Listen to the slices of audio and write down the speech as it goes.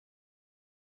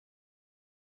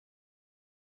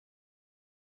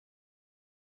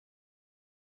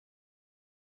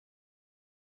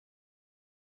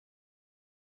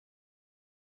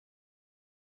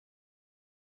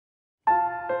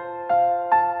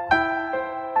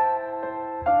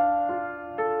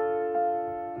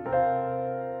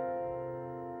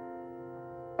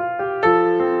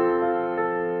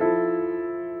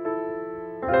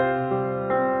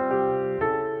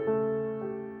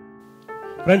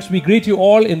Friends, we greet you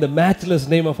all in the matchless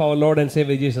name of our Lord and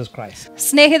Savior Jesus Christ.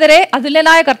 സ്നേഹിതരെ,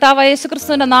 അതുല്യനായ കർത്താവായ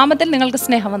യേശുക്രിസ്തുവിന്റെ നാമത്തിൽ നിങ്ങൾക്ക്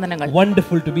സ്നേഹവന്ദനങ്ങൾ.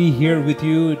 Wonderful to be here with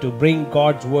you to bring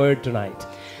God's word tonight.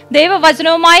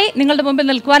 ദൈവവചനവുമായി നിങ്ങളുടെ മുമ്പിൽ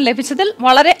നിൽക്കുവാൻ ലഭിച്ചതിൽ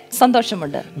വളരെ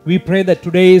സന്തോഷമുണ്ട്. We pray that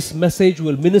today's message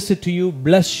will minister to you,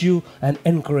 bless you and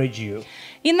encourage you.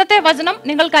 ഇന്നത്തെ വചനം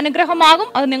നിങ്ങൾക്ക് അനുഗ്രഹമാകും,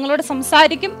 അത് നിങ്ങളോട്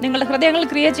സംസാരിക്കും, നിങ്ങളുടെ ഹൃദയങ്ങളിൽ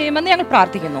ക്രിയ ചെയ്യുമെന്ന് ഞങ്ങൾ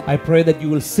പ്രാർത്ഥിക്കുന്നു. I pray that you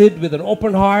will sit with an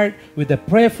open heart, with a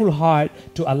prayerful heart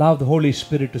to allow the Holy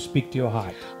Spirit to speak to your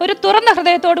heart. ഒരു തുറന്ന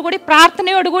ഹൃദയത്തോടുകൂടി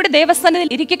പ്രാർത്ഥനയോടുകൂടി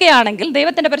ദൈവസന്നിധിയിൽ ഇരിക്കുകയാണെങ്കിൽ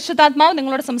ദൈവത്തിന്റെ പരിശുദ്ധാത്മാവ്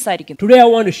നിങ്ങളോട് സംസാരിക്കും. Today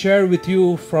I want to share with you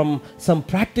from some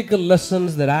practical lessons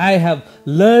that I have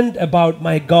learned about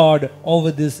my God over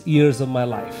these years of my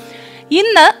life.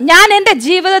 ഇന്ന് ഞാൻ എൻ്റെ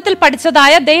ജീവിതത്തിൽ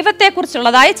പഠിച്ചതായ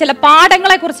ദൈവത്തെക്കുറിച്ചുള്ളതായ ചില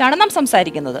പാഠങ്ങളെ കുറിച്ചാണ് നാം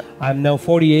സംസാരിക്കുന്നത്. I am now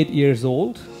 48 years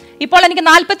old. ഇപ്പോൾ എനിക്ക്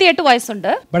 48 വയസ്സുണ്ട്.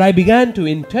 But I began to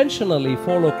intentionally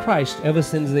follow Christ ever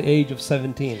since the age of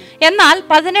 17. എന്നാൽ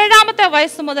 17ാമത്തെ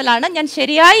വയസ്സ് മുതലാണ് ഞാൻ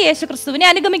ശരിയായി യേശുക്രിസ്തുവിനെ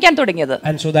അനുഗമിക്കാൻ തുടങ്ങിയത്.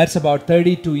 And so that's about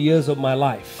 32 years of my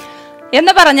life.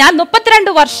 എന്ന് പറഞ്ഞാൽ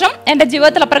 32 വർഷം എൻ്റെ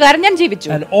ജീവിതത്തിൽ അപ്രകാരം ഞാൻ ജീവിച്ചു.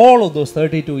 And all of those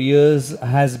 32 years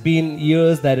has been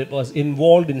years that it was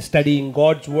involved in studying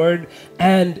God's word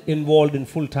and involved in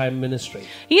full-time ministry.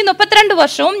 ഈ 32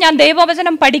 വർഷവും ഞാൻ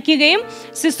ദൈവവചനം പഠിക്കുകയും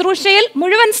ശുശ്രൂഷയിൽ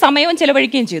മുഴുവൻ സമയവും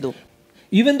ചെലവഴിക്കുകയും ചെയ്തു.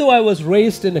 Even though I was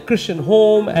raised in a Christian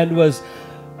home and was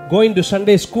going to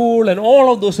Sunday school and all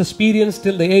of those experiences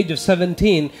till the age of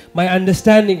 17, my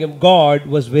understanding of God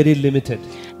was very limited.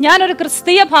 ഞാൻ ഒരു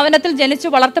ക്രിസ്തീയ ഭവനത്തിൽ ജനിച്ചു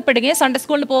വളർത്തപ്പെടുകയും Sunday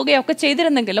സ്കൂളിൽ പോവുകയും ഒക്കെ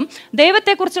ചെയ്തിരുന്നെങ്കിലും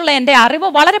ദൈവത്തെക്കുറിച്ചുള്ള എൻ്റെ അറിവ്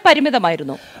വളരെ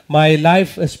പരിമിതമായിരുന്നു. My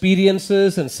life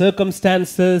experiences and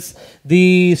circumstances, the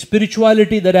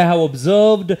spirituality that I have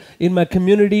observed in my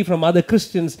community from other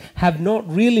Christians have not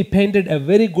really painted a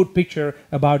very good picture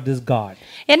about this God.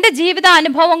 എൻ്റെ ജീവിത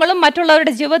അനുഭവങ്ങളും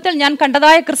മറ്റുള്ളവരുടെ ജീവിതത്തിൽ ഞാൻ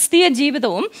കണ്ടതായ ക്രിസ്തീയ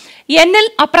ജീവിതവും എന്നിൽ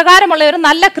അപ്രകാരമുള്ള ഒരു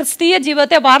നല്ല ക്രിസ്തീയ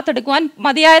ജീവിതത്തെ വാർത്തെടുക്കുവാൻ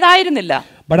മതിയായതായിരുന്നില്ല.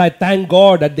 But I thank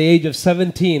God at the age of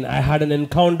 17 I had an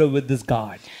encounter with this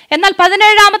God. എന്നാൽ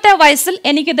 17ാമത്തെ വയസ്സിൽ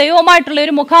എനിക്ക് ദൈവവുമായിട്ടുള്ള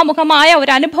ഒരു മുഖാമുഖമായ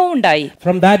ഒരു അനുഭവം ഉണ്ടായി.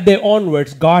 From that day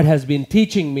onwards, God has been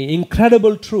teaching me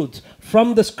incredible truths from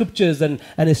the scriptures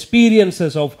and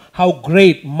experiences of how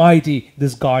great, mighty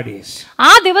this God is.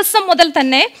 ആ ദിവസം മുതൽ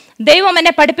തന്നെ ദൈവം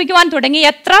എന്നെ പഠിപ്പിക്കുവാൻ തുടങ്ങി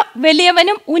എത്ര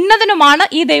വലിയവനും ഉന്നതനുമാണ്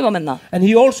ഈ ദൈവമെന്ന്. And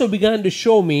he also began to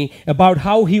show me about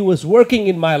how he was working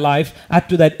in my life up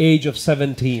to that age of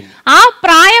 17. ആ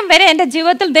പ്രായം വരെ എൻ്റെ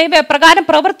ജീവിതത്തിൽ ദൈവം എപ്രകാരം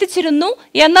പ്രവർത്തിച്ചിരുന്നു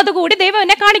എന്നതുകൂടി ദൈവം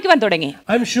എന്നെ കാണിക്കുവാൻ തുടങ്ങി.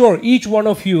 I'm sure each one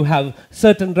of you have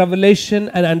certain revelation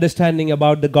and understanding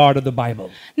about the God of the Bible.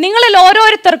 നിങ്ങളിൽ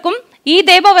ഓരോരുത്തർക്കും ഈ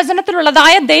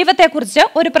ദൈവവചനത്തിലുള്ളതായ ദൈവത്തെക്കുറിച്ച്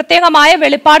ഒരു പ്രത്യേകമായ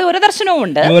വെളിപ്പാട്, ഒരു ദർശനവും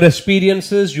ഉണ്ട്. Your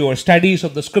experiences, your studies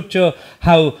of the scripture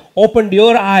have opened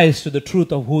your eyes to the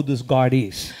truth of who this God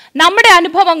is. നമ്മുടെ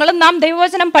അനുഭവങ്ങളും നാം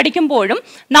ദൈവവചനം പഠിക്കുമ്പോഴും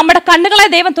നമ്മുടെ കണ്ണുകളെ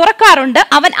ദൈവം തുറക്കാറുണ്ട്,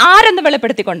 അവൻ ആരെന്ന്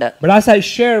വെളിപ്പെടുത്തിക്കൊണ്ട്. But as I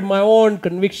share my own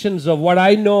convictions of what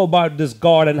I know about this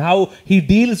God and how he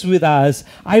deals with us,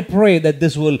 I pray that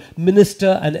this will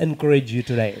minister and encourage you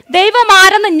today. ദൈവം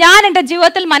ആരെന്ന് ഞാൻ എൻ്റെ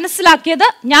ജീവിതത്തിൽ മനസ്സിലാക്കിയത്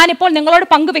ഞാനിപ്പോൾ നിങ്ങളോട്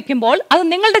പങ്കുവെക്കുമ്പോൾ അത്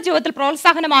നിങ്ങളുടെ ജീവിതത്തിൽ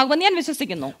പ്രോത്സാഹനമാകുമെന്ന് ഞാൻ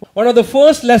വിശ്വസിക്കുന്നു. One of the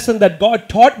first lessons that God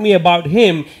taught me about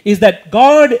him is that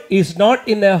God is not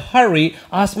in a hurry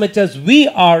as much as we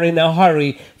are in a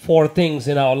hurry for things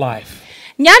in our life.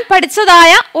 ഞാൻ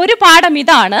പഠിച്ചതായ ഒരു പാഠം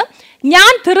ഇതാണ്: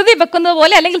 ഞാൻ ധൃതി വെക്കുന്നത്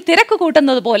പോലെ അല്ലെങ്കിൽ തിരക്ക്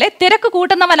കൂട്ടുന്നത് പോലെ തിരക്ക്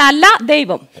കൂട്ടുന്നവനല്ല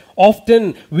ദൈവം. Often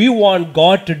we want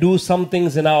God to do some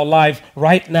things in our life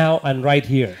right now and right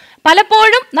here.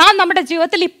 പലപ്പോഴും നാം നമ്മുടെ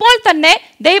ജീവിതത്തിൽ ഇപ്പോൾ തന്നെ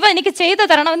ദൈവം എനിക്ക് ചെയ്തു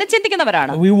തരണമെന്ന്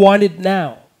ചിന്തിക്കുന്നവരാണ്. We want it now.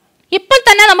 ഇപ്പോൾ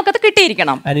തന്നെ നമുക്കത്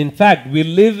കിട്ടിയിരിക്കണം. And in fact, we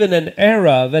live in an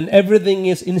era when everything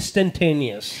is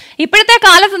instantaneous. ഇപ്പോഴത്തെ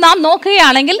കാലത്ത് നാം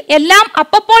നോക്കുകയാണെങ്കിൽ എല്ലാം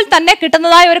അപ്പോൾ തന്നെ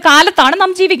കിട്ടുന്നതായ ഒരു കാലത്താണ്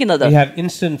നാം ജീവിക്കുന്നത്. We have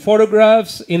instant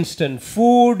photographs, instant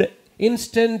food,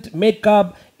 instant makeup,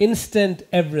 instant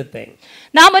everything.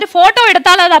 നാം ഒരു ഫോട്ടോ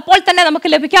എടുത്താൽ അത് അപ്പോൾ തന്നെ നമുക്ക്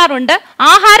ലഭിക്കാറുണ്ട്.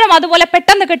 ആഹാരം അതുപോലെ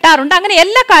പെട്ടെന്ന് കിട്ടാറുണ്ട്. അങ്ങനെ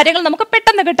എല്ലാ കാര്യങ്ങളും നമുക്ക്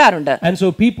പെട്ടെന്ന് കിട്ടാറുണ്ട്. And so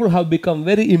people have become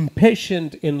very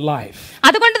impatient in life.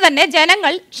 അതുകൊണ്ട് തന്നെ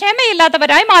ജനങ്ങൾ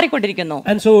ക്ഷമയില്ലാത്തവരായി മാറിക്കൊണ്ടിരിക്കുന്നു.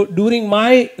 And so during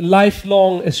my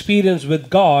lifelong experience with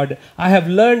God, I have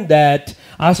learned that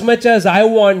as much as I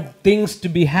want things to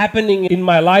be happening in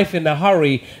my life in a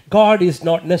hurry, God is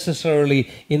not necessarily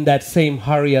in that same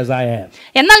hurry as I am.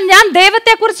 എന്നാൽ ഞാൻ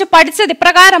ദൈവത്തെക്കുറിച്ച് പഠിച്ചത്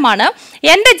ഇപ്രകാരമാണ്: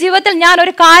 എൻ്റെ ജീവിതത്തിൽ ഞാൻ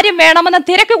ഒരു കാര്യം വേണമെന്ന്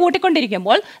തിരക്ക്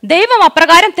കൂട്ടിക്കൊണ്ടിരിക്കുമ്പോൾ ദൈവം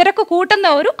അപ്രകാരം തിരക്ക് കൂട്ടുന്ന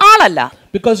ഒരു ആളല്ല.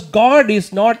 Because God is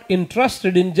not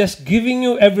interested in just giving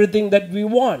you everything that we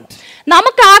want.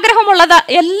 നമുക്ക് ആഗ്രഹമുള്ളത്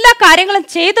എല്ലാ കാര്യങ്ങളും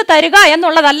ചെയ്തു തരിക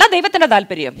എന്നുള്ളതല്ല ദൈവത്തിന്റെ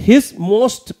താല്പര്യം. His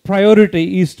most priority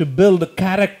is to build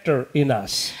character in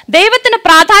us. ദൈവത്തിന്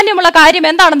പ്രാധാന്യമുള്ള കാര്യം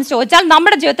എന്താണെന്ന് ചോദിച്ചാൽ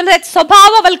നമ്മുടെ ജീവിതത്തിലെ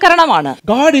സ്വഭാവവൽക്കരണമാണ്.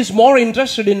 God is more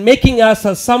interested in making us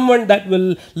as someone that will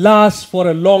last for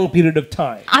a long period of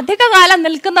time. അധികകാലം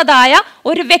നിൽക്കുന്നതായ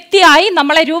ഒരു വ്യക്തിയായി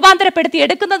നമ്മളെ രൂപാന്തരപ്പെടുത്തി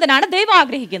എടുക്കുന്നതിനാണ് ദൈവം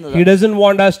ആഗ്രഹിക്കുന്നത്. He doesn't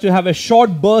want us to have a short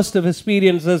burst of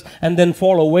experiences and then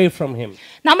fall away from him.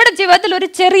 നമ്മുടെ ജീവിതത്തിൽ ഒരു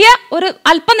ചെറിയ ഒരു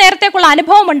അല്പനേരത്തേക്കുള്ള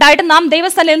അനുഭവം ഉണ്ടായിട്ട് നാം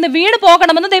ദൈവസ്ഥലയിൽ നിന്ന് വീണ്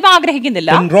പോകണമെന്ന് ദൈവം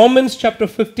ആഗ്രഹിക്കുന്നില്ല. In Romans chapter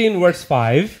 15 verse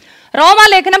 5,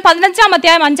 റോമാലേഖനം 15-ാം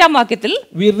അധ്യായം 5-ാം വാക്യത്തിൽ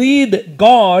we read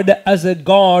God as a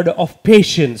God of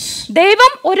patience.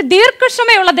 ദൈവം ഒരു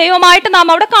ദീർഘക്ഷമയുള്ള ദൈവമായിട്ട് നാം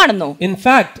അവിടെ കാണുന്നു. In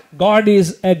fact, God is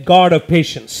a God of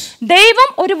patience. ദൈവം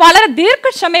ഒരു വളരെ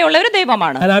ദീർഘക്ഷമയുള്ള ഒരു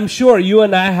ദൈവമാണ്. And I'm sure you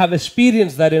and I have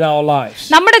experienced that in our lives.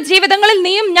 നമ്മുടെ ജീവിതങ്ങളിൽ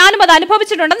നീയും ഞാനും അത്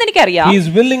അനുഭവിച്ചിട്ടുണ്ടെന്ന് എനിക്കറിയാം. He is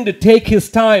willing to take his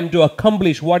time to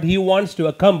accomplish what he wants to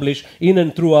accomplish in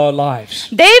and through our lives.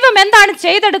 ദൈവം എന്താണ്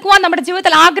ചെയ്തെടുക്കുവാൻ നമ്മുടെ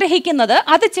ജീവിതത്തിൽ ആഗ്രഹിക്കുന്നത്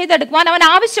അത് ചെയ്തെടുക്കുവാൻ അവൻ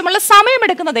ആവശ്യമുള്ള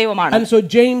സമയമെടുക്കുന്ന ദൈവമാണ്. And so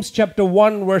James chapter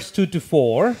 1 verse 2 to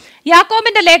 4,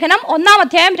 യാക്കോബിന്റെ ലേഖനം 1-ാം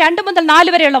അധ്യായം 2 മുതൽ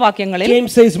 4 വരെയുള്ള വാക്യങ്ങളിൽ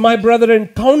James says, "My brethren,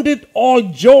 count it all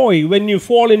joy when you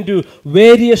fall into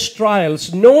various trials,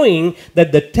 knowing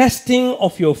that the testing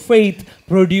of your faith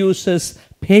produces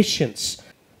patience.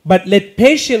 But let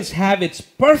patience have its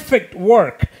perfect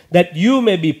work, that you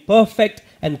may be perfect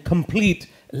and complete,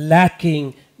 lacking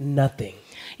nothing."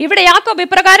 ഇവിടെ യാക്കോബ്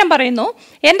ഇപ്രകാരം പറയുന്നു,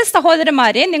 എന്റെ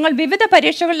സഹോദരന്മാരെ, നിങ്ങൾ വിവിധ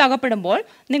പരീക്ഷകളിൽ അകപ്പെടുമ്പോൾ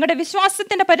നിങ്ങളുടെ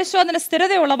വിശ്വാസത്തിന്റെ പരിശോധന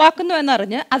സ്ഥിരത ഉളവാക്കുന്നു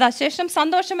എന്നറിഞ്ഞ് അത് അശേഷം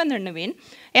സന്തോഷമെന്നെണ്ണുവീൻ.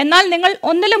 എന്നാൽ നിങ്ങൾ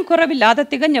ഒന്നിലും കുറവില്ലാതെ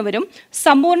തികഞ്ഞവരും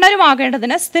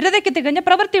സമ്പൂർണ്ണരുമാകേണ്ടതിന് സ്ഥിരതയ്ക്ക് തികഞ്ഞ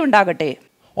പ്രവൃത്തി ഉണ്ടാകട്ടെ.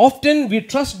 Often we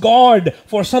trust God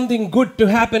for something good to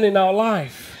happen in our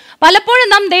life. പലപ്പോഴും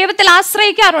നാം ദൈവത്തിൽ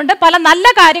ആശ്രയിക്കാറുണ്ട് പല നല്ല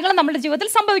കാര്യങ്ങളും നമ്മുടെ ജീവിതത്തിൽ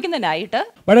സംഭവിക്കുന്നതിനായിട്ട്.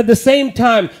 But at the same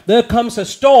time, there comes a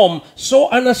storm so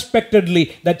unexpectedly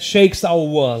that shakes our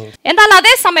world. എന്നാൽ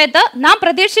അതേ സമയത്ത് നാം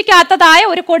പ്രതീക്ഷിക്കാത്തതായ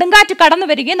ഒരു കൊടുങ്കാറ്റ് കടന്നു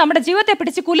വരികയും നമ്മുടെ ജീവിതത്തെ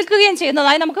പിടിച്ച് കുലുക്കുകയും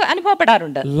ചെയ്യുന്നതായി നമുക്ക്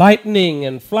അനുഭവപ്പെടാറുണ്ട്. Lightning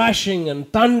and flashing and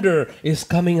thunder is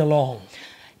coming along.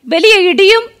 വലിയ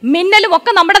ഇടിയും മിന്നലും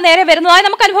ഒക്കെ നമ്മുടെ നേരെ വരുന്നതായി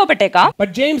നമുക്ക് അനുഭവപ്പെട്ടേക്കാം.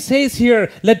 But James says here,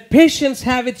 let patience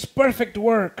have its perfect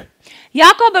work.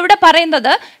 യാക്കോബ് ഇവിടെ പറയുന്നത്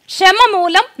ക്ഷമ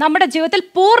മൂലം നമ്മുടെ ജീവിതത്തിൽ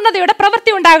പൂർണ്ണതയുടെ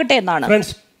പ്രവൃത്തി ഉണ്ടാകട്ടെ എന്നാണ്. Friends,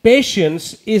 patience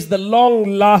is the long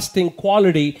lasting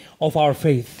quality of our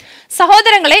faith.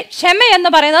 സഹോദരങ്ങളെ, ക്ഷമ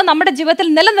എന്ന് പറയുന്നത് നമ്മുടെ ജീവിതത്തിൽ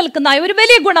നിലനിൽക്കുന്ന ഒരു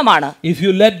വലിയ ഗുണമാണ്. If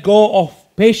you let go of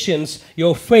patience,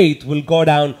 your faith will go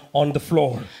down on the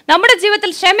floor. നമ്മുടെ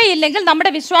ജീവിതത്തിൽ ക്ഷമയില്ലെങ്കിൽ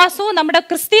നമ്മുടെ വിശ്വാസവും നമ്മുടെ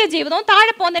ക്രിസ്തീയ ജീവിതവും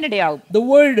താഴെ പോകുന്നതിനിടയാകും. The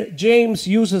word James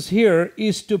uses here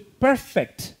is to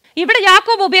perfect. ഇവിടെ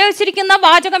യാക്കോബ് ഉപയോഗിച്ചിരിക്കുന്ന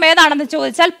വാചകം ഏതാണെന്ന്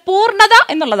ചോദിച്ചാൽ പൂർണ്ണത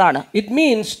എന്നുള്ളതാണ്. It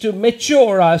means to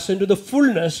mature us into the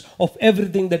fullness of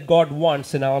everything that God wants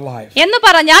in our life. എന്ന്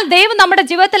പറഞ്ഞാൽ ദൈവം നമ്മുടെ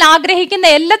ജീവിതത്തിൽ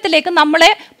ആഗ്രഹിക്കുന്ന എല്ലാത്തിലേക്കും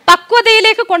നമ്മളെ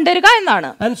പക്വതയിലേക്ക് കൊണ്ടുവരിക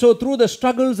എന്നാണ്. And so through the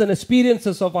struggles and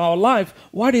experiences of our life,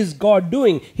 what is God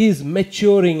doing? He is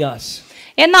maturing us.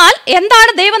 എന്നാൽ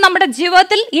എന്താണ് ദൈവം നമ്മുടെ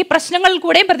ജീവിതത്തിൽ ഈ പ്രശ്നങ്ങളിൽ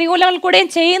കൂടെയും പ്രതികൂലങ്ങളിൽ കൂടെയും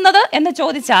ചെയ്യുന്നത് എന്ന്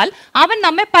ചോദിച്ചാൽ അവൻ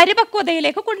നമ്മെ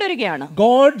പരിപക്വതയിലേക്ക് കൊണ്ടുവരികയാണ്.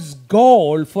 God's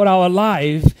goal for our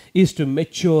life is to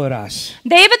mature us.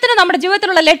 ദൈവത്തിന് നമ്മുടെ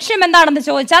ജീവിതത്തിലുള്ള ലക്ഷ്യം എന്താണെന്ന്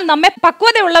ചോദിച്ചാൽ നമ്മെ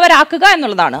പക്വതയുള്ളവരാക്കുക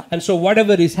എന്നുള്ളതാണ്. And so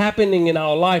whatever is happening in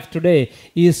our life today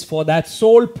is for that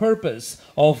sole purpose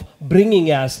of bringing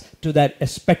us to that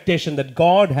expectation that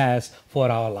God has for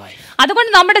our life.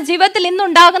 അതുകൊണ്ട് നമ്മുടെ ജീവിതത്തിൽ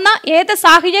ഇന്നുണ്ടാകുന്ന ഏത്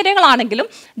സാഹചര്യങ്ങളാണെങ്കിലും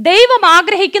ദൈവം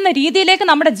ആഗ്രഹിക്കുന്ന രീതിയിലേക്ക്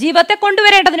നമ്മുടെ ജീവിതത്തെ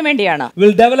കൊണ്ടുവരേണ്ടതിന് വേണ്ടിയാണ്.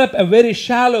 We'll develop a very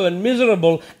shallow and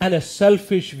miserable and a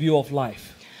selfish view of life.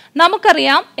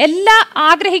 നമുക്കറിയാം, എല്ലാ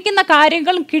ആഗ്രഹിക്കുന്ന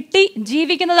കാര്യങ്ങളും കിട്ടി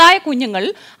ജീവിക്കുന്നതായ കുഞ്ഞുങ്ങൾ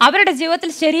അവരുടെ ജീവിതത്തിൽ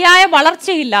ശരിയായ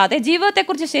വളർച്ചയില്ലാതെ,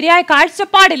 ജീവിതത്തെക്കുറിച്ച് ശരിയായ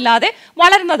കാഴ്ചപ്പാടില്ലാതെ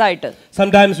വളരുന്നതായിട്ട്.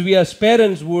 Sometimes we as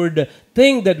parents would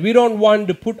think that we don't want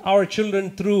to put our children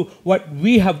through what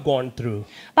we have gone through.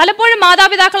 പലപ്പോഴും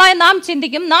മാതാപിതാക്കളായ നാം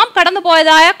ചിന്തിക്കും, നാം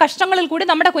കടന്നുപോയതായ കഷ്ടങ്ങളിൽ കൂടി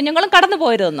നമ്മുടെ കുഞ്ഞുങ്ങളും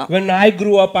കടന്നുപോയതെന്ന്. When I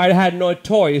grew up, I had no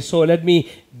toys, so let me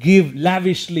give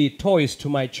lavishly toys to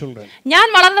my children. ഞാൻ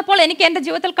വളർന്നപ്പോൾ എനിക്ക് എന്റെ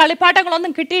ജീവിതത്തിൽ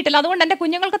കളിപ്പാട്ടങ്ങളൊന്നും കിട്ടിയിട്ടില്ല, അതുകൊണ്ട് എന്റെ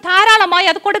കുഞ്ഞുങ്ങൾക്ക് ധാരാളമായി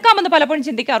അത് കൊടുക്കാമെന്ന് പലപ്പോഴും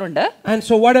ചിന്തിക്കാറുണ്ട്. And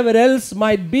so whatever else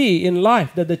might be in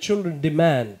life that the children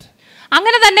demand.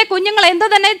 അങ്ങനെ തന്നെ കുഞ്ഞുങ്ങൾ എന്ത്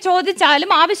തന്നെ ചോദിച്ചാലും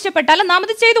ആവശ്യപ്പെട്ടാലും നാം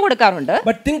അത് ചെയ്തു കൊടുക്കാറുണ്ട്.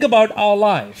 But think about our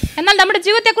life. എന്നാൽ നമ്മുടെ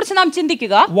ജീവിതത്തെക്കുറിച്ച് നാം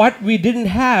ചിന്തിക്കുക. What we didn't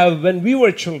have when we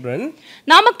were children.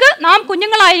 നാം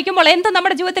കുഞ്ഞുങ്ങളായിരിക്കുമ്പോൾ എന്ത്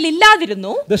നമ്മുടെ ജീവിതത്തിൽ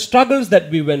ഇല്ലാതിരുന്നു. The struggles that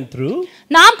we went through.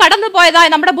 നാം കടന്നുപോയതായ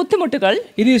നമ്മുടെ ബുദ്ധിമുട്ടുകൾ.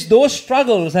 It is those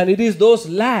struggles and it is those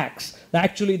lacks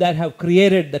that have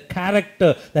created the character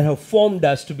that have formed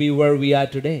us to be where we are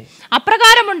today.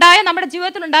 അപ്രകാരമുണ്ടായ നമ്മുടെ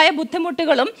ജീവിതത്തിലുണ്ടായ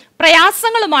ബുദ്ധിമുട്ടുകളും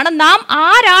പ്രയാസങ്ങളുമാണ് നാം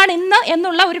ആരാണ് ഇന്ന്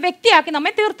എന്നുള്ള ഒരു വ്യക്തിയാക്കി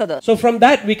നമ്മെ തീർത്തത്. So from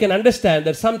that we can understand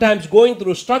that sometimes going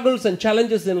through struggles and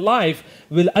challenges in life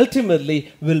will ultimately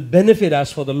benefit us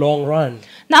for the long run.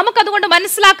 നമുക്കതുകൊണ്ട്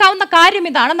മനസ്സിലാക്കാവുന്ന കാര്യം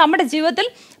ഇതാണ്, നമ്മുടെ ജീവിതത്തിൽ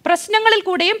പ്രശ്നങ്ങളിൽ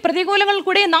കൂടെയും പ്രതികൂലങ്ങളിൽ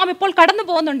കൂടെയും നാം ഇപ്പോൾ കടന്നു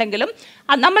പോകുന്നുണ്ടെങ്കിലും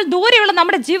നമ്മൾ ദൂരെയുള്ള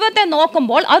നമ്മുടെ ജീവിതത്തെ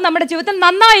നോക്കുമ്പോൾ അത് നമ്മുടെ ജീവിതത്തിൽ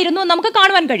നന്നായിരുന്നു നമുക്ക്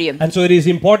കാണുവാൻ കഴിയും. And so it is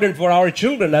important for our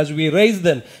children as we raise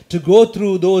them to go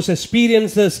through those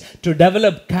experiences to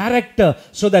develop character,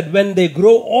 so that when they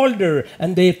grow older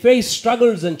and they face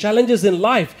struggles and challenges in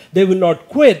life, they will not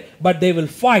quit, but they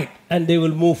will fight and they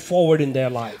will move forward in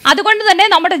their life. അതുകൊണ്ട് തന്നെ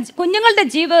നമ്മുടെ കുഞ്ഞുങ്ങളുടെ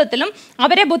ജീവിതത്തിലും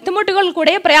അവരെ ബുദ്ധിമുട്ടുകൾ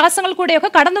കൂടെ പ്രയാസങ്ങൾ കൂടെയൊക്കെ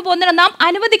കടന്നു പോകുന്നതിന് നാം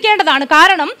അനുവദിക്കേണ്ടതാണ്.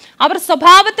 കാരണം അവർ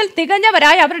സ്വഭാവത്തിൽ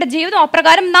തികഞ്ഞവരായി അവരുടെ ജീവിതം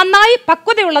അപ്രകാരം നന്നായി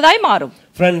പക്വതയുള്ളതായി മാറും.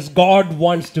 Friends, God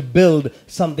wants to build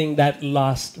something that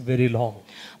lasts very long.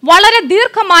 വളരെ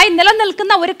ദീർഘമായി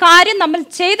നിലനിൽക്കുന്ന ഒരു കാര്യം നമ്മൾ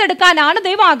ചെയ്തെടുക്കാനാണ്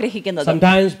ദൈവം ആഗ്രഹിക്കുന്നത്.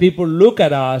 Sometimes people look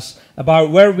at us about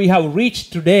where we have reached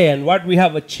today and what we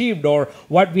have achieved or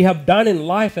what we have done in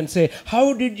life and say, how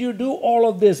did you do all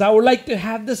of this? I would like to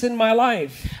have this in my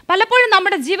life. പലപ്പോഴും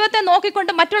നമ്മുടെ ജീവിതത്തെ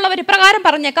നോക്കിക്കൊണ്ട് മറ്റുള്ളവർ ഇപ്രകാരം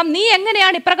പറഞ്ഞേക്കാം, നീ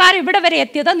എങ്ങനെയാണ് ഇപ്രകാരം ഇവിടെ വരെ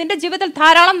എത്തിയത്, നിന്റെ ജീവിതത്തിൽ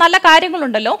ധാരാളം നല്ല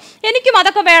കാര്യങ്ങളുണ്ടല്ലോ, എനിക്കും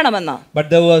അതൊക്കെ വേണമെന്ന്. But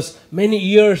there was many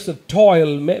years of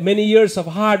toil, many years of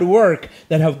hard work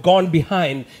that have gone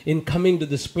behind in coming to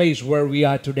this place where we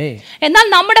are today. എന്നാൽ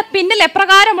നമ്മുടെ പിന്നിൽ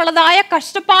എപ്രകാരമുള്ളതായ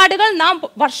കഷ്ടപ്പാടുകൾ നാം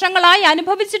വർഷങ്ങളായി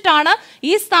അനുഭവിച്ചിട്ടാണ്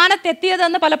ഈ സ്ഥാനത്ത്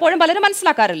എത്തിയതെന്ന് പലപ്പോഴും പലരും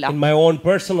മനസ്സിലാക്കാറില്ല. In my own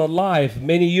personal life,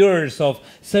 many years of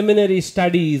seminary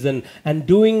studies and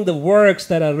doing the works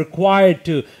that are required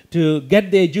to get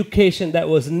the education that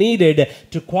was needed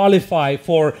to qualify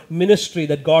for ministry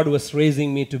that God was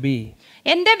raising me to be.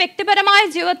 എൻ്റെ വ്യക്തിപരമായ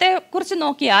ജീവിതത്തെ കുറിച്ച്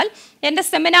നോക്കിയാൽ എൻ്റെ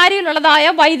സെമിനാരിയിലുള്ളതായ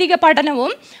വൈദിക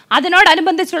പഠനവും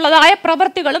അതിനോടനുബന്ധിച്ചുള്ളതായ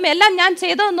പ്രവൃത്തികളും എല്ലാം ഞാൻ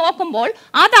ചെയ്തത് നോക്കുമ്പോൾ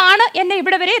അതാണ് എന്നെ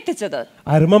ഇവിടെ വരെ എത്തിച്ചത്.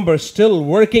 I remember still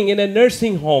working in a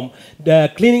nursing home,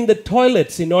 cleaning the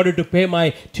toilets in order to pay my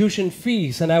tuition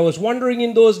fees, and I was wondering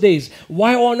in those days,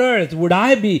 why on earth would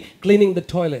I be cleaning the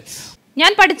toilets?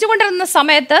 ഞാൻ പഠിച്ചുകൊണ്ടിരുന്ന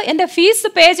സമയത്ത് എൻ്റെ fees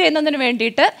pay ചെയ്യുന്നതിന്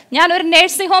വേണ്ടിയിട്ട് ഞാൻ ഒരു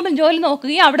nursing ഹോമിൽ ജോലി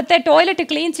നോക്കുകയും അവിടുത്തെ ടോയ്ലറ്റ്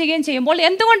ക്ലീൻ ചെയ്യുകയും ചെയ്യുമ്പോൾ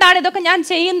എന്തുകൊണ്ടാണ് ഇതൊക്കെ ഞാൻ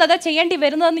ചെയ്യേണ്ടി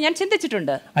വരുന്നതെന്ന് ഞാൻ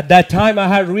ചിന്തിച്ചിട്ടുണ്ട്. At that time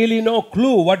I had really no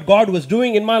clue what God was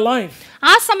doing in my life.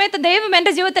 ആ സമയത്ത് ദൈവം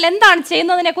എൻ്റെ ജീവിതത്തിൽ എന്താണ്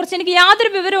ചെയ്യുന്നതിനെ കുറിച്ച് എനിക്ക് യാതൊരു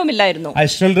വിവരവുമില്ലായിരുന്നു. I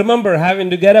still remember having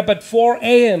to get up at 4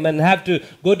 a.m. and have to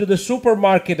go to the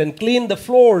supermarket and clean the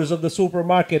floors of the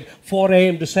supermarket 4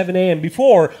 a.m. to 7 a.m.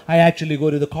 before I actually go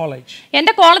to the college.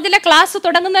 എൻ്റെ കോളേജിലെ class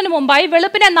തുടങ്ങുന്നതിന് മുമ്പായി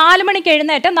വെളുപ്പിനെ 4 മണിക്ക്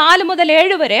എഴുന്നേറ്റ് 4 മുതൽ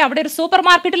 7 വരെ അവിടെ ഒരു സൂപ്പർ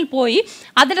മാർക്കറ്റിൽ പോയി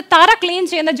അതിന്റെ തറ ക്ലീൻ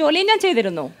ചെയ്യുന്ന ജോലി ഞാൻ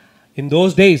ചെയ്തിരുന്നു. In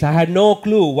those days I had no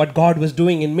clue what God was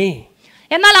doing in me.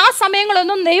 എന്നാൽ ആ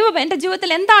സമയങ്ങളൊന്നും ദൈവം എൻ്റെ ജീവിതത്തിൽ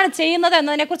എന്താണ് ചെയ്യുന്നത്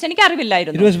എന്നതിനെ കുറിച്ച് എനിക്ക്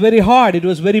അറിവില്ലായിരുന്നു. It was very hard, it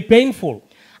was very painful.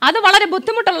 അത് വളരെ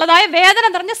ബുദ്ധിമുട്ടുള്ളതായ വേദന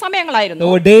നിറഞ്ഞ സമയങ്ങളായിരുന്നു.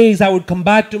 There were days I would come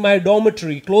back to my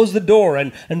dormitory, close the door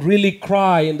and really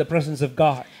cry in the presence of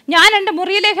God. ഞാൻ എൻ്റെ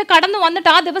മുറിയിലേക്ക് കടന്നു വന്നിട്ട്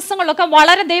ആ ദിവസങ്ങളിലൊക്കെ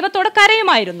വളരെ ദൈവത്തോട്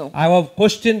കരയുമായിരുന്നു. I have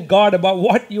questioned God about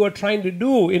what you are trying to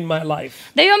do in my life.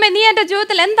 ദൈവമേ, നീ എൻ്റെ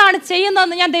ജീവിതത്തിൽ എന്താണ്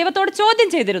ചെയ്യുന്നതെന്ന് ഞാൻ ദൈവത്തോട്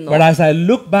ചോദ്യം ചെയ്തിരുന്നു. But as I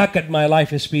look back at my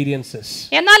life experiences,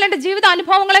 എന്നാൽ എൻ്റെ ജീവിത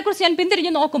അനുഭവങ്ങളെക്കുറിച്ച് ഞാൻ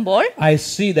പിന്തിരിഞ്ഞു നോക്കുമ്പോൾ I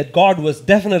see that God was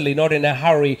definitely not in a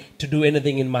hurry to do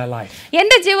anything in my life.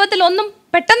 എൻ്റെ ജീവിതത്തിൽ ഒന്നും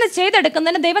പെട്ടെന്ന്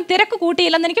ചെയ്തെടുക്കുന്നതിന് ദൈവം തിരക്ക്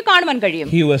കൂട്ടിയില്ലെന്ന് എനിക്ക് കാണുവാൻ കഴിയും.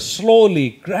 He was slowly,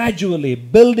 gradually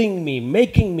building me,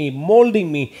 making me, molding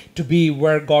me to be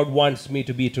where God wants me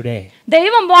to be today.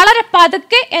 ദൈവം വളരെ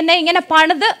പതുക്കെ എന്നെ ഇങ്ങനെ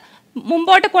പണിത്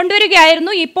മുമ്പോട്ട്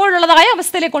കൊണ്ടുവരികയായിരുന്നു ഇപ്പോഴുള്ളതായ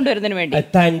അവസ്ഥയിലേക്ക് കൊണ്ടുവരുന്നതിന് വേണ്ടി. I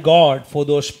thank God for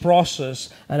those process,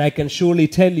 and I can surely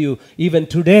tell you even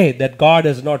today that God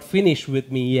has not finished with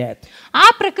me yet. ആ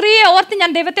പ്രക്രിയയെ ഓർത്ത്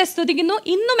ഞാൻ ദൈവത്തെ സ്തുതിക്കുന്നു.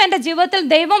 ഇന്നും എൻ്റെ ജീവിതത്തിൽ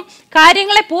ദൈവം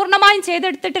കാര്യങ്ങളെ പൂർണ്ണമായും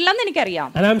ചെയ്തെടുത്തിട്ടില്ലെന്ന്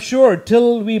എനിക്കറിയാം. And I'm sure till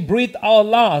we breathe our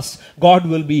last, God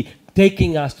will be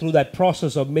taking us through that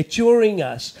process of maturing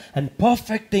us and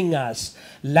perfecting us,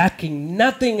 lacking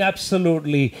nothing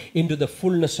absolutely into the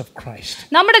fullness of Christ.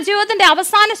 നമ്മുടെ ജീവിതത്തിന്റെ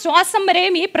അവസാന ശ്വാസം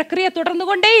വരെയും ഈ പ്രക്രിയ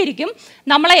തുടർന്നുകൊണ്ടേയിരിക്കും,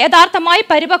 നമ്മളെ യഥാർത്ഥമായി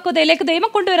പരിപക്വതയിലേക്ക് ദൈവം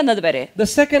കൊണ്ടുവരുന്നത് വരെ. The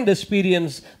second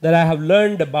experience that I have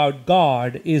learned about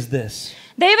God is this.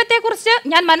 ദൈവത്തെക്കുറിച്ച്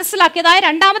ഞാൻ മനസ്സിലാക്കിയതായ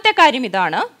രണ്ടാമത്തെ കാര്യം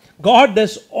ഇതാണ്. God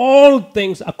does all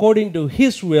things according to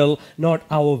His will, not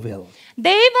our will.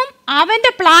 ദൈവം അവന്റെ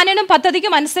പ്ലാനിനും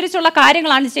പദ്ധതിക്കും അനുസരിച്ചുള്ള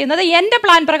കാര്യങ്ങളാണ് ചെയ്യുന്നത്. എന്റെ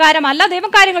പ്ലാൻ പ്രകാരമല്ല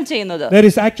ദൈവം കാര്യങ്ങൾ ചെയ്യുന്നത്. There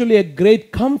is actually a great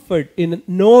comfort in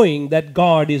knowing that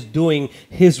God is doing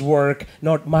His work,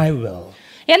 not my will.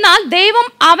 എന്നാൽ ദൈവം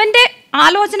അവന്റെ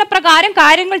ആലോചന പ്രകാരം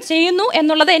കാര്യങ്ങൾ ചെയ്യുന്നു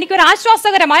എന്നുള്ളത് എനിക്കൊരു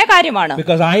ആശ്വാസകരമായ കാര്യമാണ്.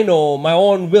 Because I know my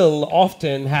own will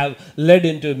often have led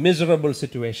into miserable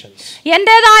situations.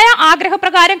 എന്റേതായ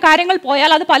ആഗ്രഹപ്രകാരം കാര്യങ്ങൾ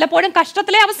പോയാൽ അത് പലപ്പോഴും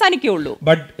കഷ്ടത്തിലേ അവസാനിക്കുകയുള്ളൂ.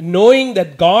 But knowing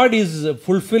that God is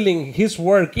fulfilling His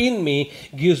work in me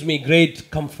gives me great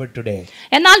comfort today.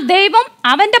 എന്നാൽ ദൈവം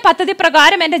അവന്റെ പദ്ധതി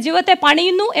പ്രകാരം എന്റെ ജീവിതത്തെ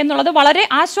പണിയുന്നു എന്നുള്ളത് വളരെ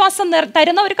ആശ്വാസം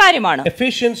തരുന്ന ഒരു കാര്യമാണ്.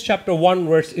 Ephesians chapter 1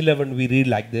 verse 11 we read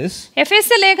like this.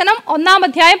 എഫേസ്യ ലേഖനം 1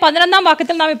 അധ്യായം 11 11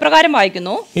 വാക്യത്തിൽ നാം ഇപ്രകാരം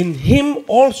വായിക്കുന്നു. In him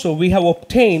also we have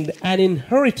obtained an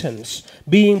inheritance,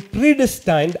 being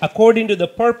predestined according to the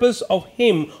purpose of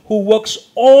him who works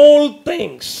all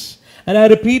things, and I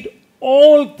repeat,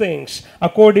 all things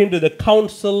according to the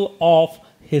counsel of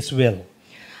his will.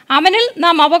 അവനിൽ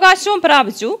നാം അവകാശവും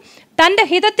പ്രാപിച്ചു, തന്റെ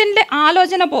ഹിതത്തിന്റെ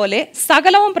ആലോചന പോലെ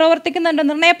സകലവും പ്രവർത്തിക്കുന്നതിന്റെ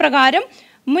നിർണയപ്രകാരം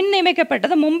മുൻ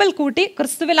നിയമിക്കപ്പെട്ടത് മുമ്പിൽ കൂട്ടി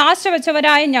ക്രിസ്തുവിൽ ആശ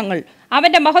വെച്ചവരായ ഞങ്ങൾ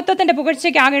അവന്റെ മഹത്വത്തിന്റെ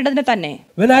പുകഴ്ചയ്ക്ക് ആകേണ്ടതിന് തന്നെ.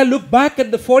 When I look back at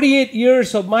the 48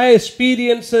 years of my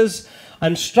experiences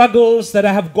and struggles that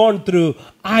I have gone through,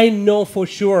 I know for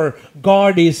sure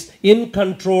God is in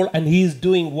control and he is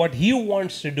doing what he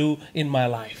wants to do in my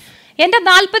life. എന്റെ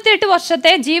 48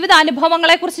 വർഷത്തെ ജീവിത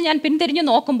അനുഭവങ്ങളെ കുറിച്ച് ഞാൻ പിന്തിരിഞ്ഞു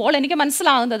നോക്കുമ്പോൾ എനിക്ക്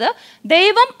മനസ്സിലാകുന്നത്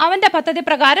ദൈവം അവന്റെ പദ്ധതി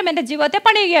പ്രകാരം എന്റെ ജീവിതത്തെ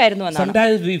പണിയുകയായിരുന്നു എന്നാണ്.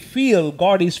 Sometimes we feel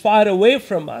God is far away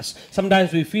from us. Sometimes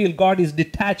we feel God is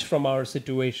detached from our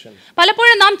situation.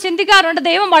 പലപ്പോഴും നാം ചിന്തിക്കാറുണ്ട്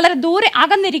ദൈവം വളരെ ദൂരെ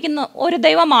അകന്നിരിക്കുന്ന ഒരു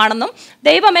ദൈവമാണെന്നും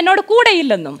ദൈവം എന്നോട്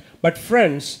കൂടെയില്ലെന്നും. But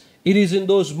friends, it is in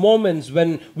those moments when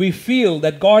we feel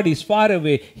that God is far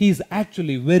away, he is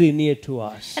actually very near to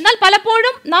us. എന്നാൽ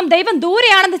പലപ്പോഴും നാം ദൈവം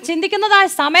ദൂരെയാണെന്ന് ചിന്തിക്കുന്നതായ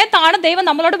സമയത്താണ് ദൈവം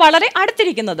നമ്മളോട് വളരെ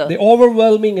അടുത്തിരിക്കുന്നത്. The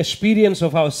overwhelming experience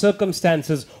of our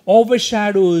circumstances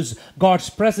overshadows God's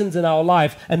presence in our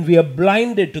life, and we are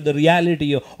blinded to the reality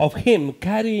of him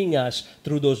carrying us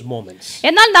through those moments.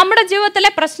 എന്നാൽ നമ്മുടെ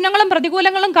ജീവിതത്തിലെ പ്രശ്നങ്ങളും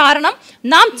പ്രതികൂലങ്ങളും കാരണം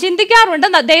നാം ചിന്തിക്കാറുണ്ട്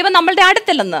ദൈവം നമ്മളുടെ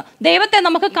അടുത്തില്ലെന്ന്. ദൈവത്തെ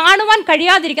നമുക്ക് കാണുവാൻ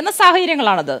കഴിയാതിരിക്കുന്ന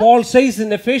സാഹചര്യങ്ങളാണത്. Paul says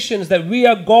in Ephesians that we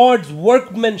are God's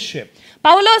workmanship.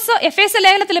 പൗലോസ് എഫേസ്യ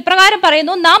ലേഖനത്തിൽ ഇപ്രകാരം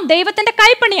പറയുന്നു, നാം ദൈവത്തിന്റെ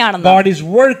കൈപ്പണിയാണെന്ന്. God is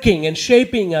working and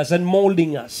shaping us and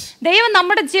molding us. ദൈവം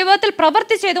നമ്മുടെ ജീവിതത്തിൽ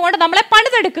പ്രവൃത്തി ചെയ്തുകൊണ്ട് നമ്മളെ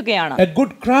പണിതെടുക്കുകയാണ്. A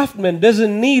good craftsman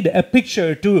doesn't need a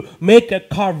picture to make a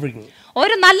carving.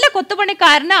 ഒരു നല്ല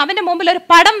കൊത്തുപണിക്കാരന് അവന്റെ മുമ്പിൽ ഒരു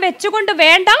പടം വെച്ചുകൊണ്ട്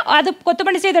വേണ്ട അത്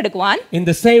കൊത്തുപണി ചെയ്തെടുക്കുവാൻ. In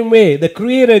the same way, the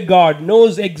creator God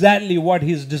knows exactly what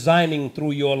he is designing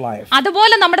through your life.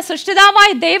 അതുപോലെ നമ്മുടെ സൃഷ്ടിതാവായ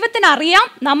ദൈവത്തിന് അറിയാം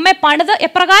നമ്മെ പണിത്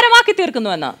എപ്രകാരമാക്കി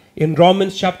തീർക്കുന്നുവെന്ന്. In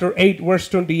Romans chapter 8 verse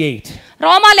 28,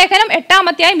 റോമാലേഖനം 8-ാം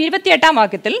അധ്യായം 28-ാം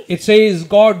വാക്യത്തിൽ it says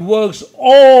God works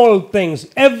all things,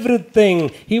 everything.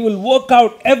 He will work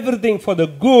out everything for the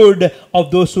good of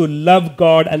those who love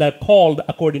God and are called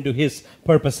according to his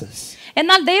purposes.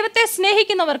 എന്നാൽ ദൈവത്തെ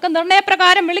സ്നേഹിക്കുന്നവർക്ക്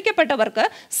നിർണയപ്രകാരം വിളിക്കപ്പെട്ടവർക്ക്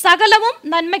സകലവും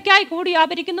നന്മയ്ക്കായി കൂടി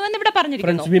വ്യാപരിക്കുന്നു എന്ന് ഇവിടെ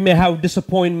പറഞ്ഞിരിക്കുന്നു. Friends, we may have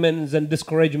disappointments and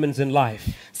discouragements in life.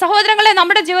 സഹോദരങ്ങളെ,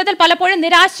 നമ്മുടെ ജീവിതത്തിൽ പലപ്പോഴും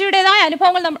നിരാശയുടേതായ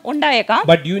അനുഭവങ്ങൾ ഉണ്ടായേക്കാം.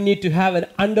 But you need to have an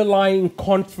underlying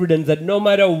confidence that no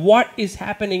matter what is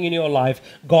happening in your life,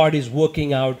 God is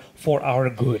working out for our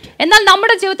good. എന്നാൽ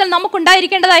നമ്മുടെ ജീവിതത്തിൽ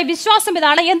നമുക്കുണ്ടായിരിക്കേണ്ടതായ വിശ്വാസം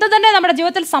ഇതാണ്, എന്ത് തന്നെ നമ്മുടെ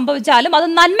ജീവിതത്തിൽ സംഭവിച്ചാലും അത്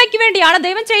നന്മയ്ക്ക് വേണ്ടിയാണ്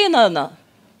ദൈവം ചെയ്യുന്നതെന്ന്.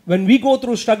 When we go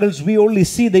through struggles, we only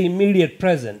see the immediate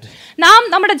present. നാം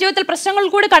നമ്മുടെ ജീവിതത്തിൽ പ്രശ്നങ്ങൾ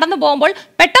കൂടി കടന്നു പോകുമ്പോൾ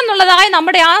പെട്ടെന്നുള്ളതായ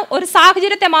നമ്മുടെ ആ ഒരു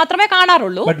സാഹചര്യത്തെ മാത്രമേ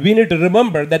കാണാറുള്ളൂ. But we need to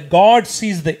remember that God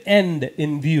sees the end in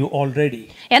view already.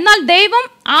 എന്നാൽ ദൈവം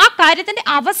ആ കാര്യത്തിന്റെ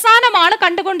അവസാനമാണ്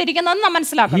കണ്ടുകൊണ്ടിരിക്കുന്നതെന്ന് നാം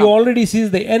മനസ്സിലാക്കണം. He already sees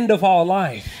the end of our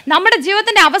life. നമ്മുടെ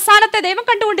ജീവിതത്തിന്റെ അവസാനത്തെ ദൈവം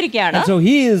കണ്ടുകൊണ്ടിരിക്കുകയാണ്. And so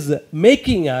he is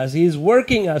making us, he is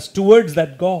working us towards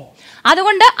that goal.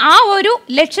 അതുകൊണ്ട് ആ ഒരു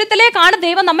ലക്ഷ്യത്തിലേക്കാണ്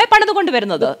ദൈവം നമ്മെ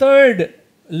പണിതുകൊണ്ടുവരുന്നത്. The third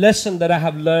lesson that I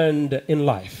have learned in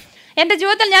life എന്റെ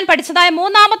ജീവിതത്തിൽ ഞാൻ പഠിച്ചതായ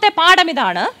മൂന്നാമത്തെ പാഠം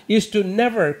ഇതാണ്, is to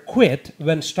never quit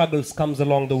when struggles comes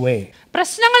along the way.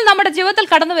 പ്രശ്നങ്ങൾ നമ്മുടെ ജീവിതത്തിൽ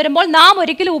കടന്നു വരുമ്പോൾ നാം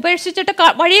ഒരിക്കലും ഉപേക്ഷിച്ചിട്ട്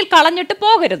വഴിയിൽ കളഞ്ഞിട്ട്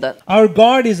പോകരുത്. Our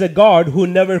God is a God who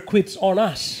never quits on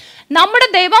us. നമ്മുടെ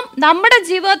ദൈവം നമ്മുടെ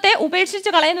ജീവിതത്തെ ഉപേക്ഷിച്ച്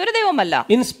കളയുന്ന ഒരു ദൈവമല്ല.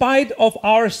 In spite of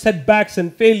our setbacks and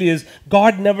failures,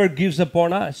 God never gives up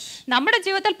on us. നമ്മുടെ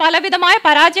ജീവിതത്തിൽ പലവിധമായ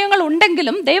പരാജയങ്ങൾ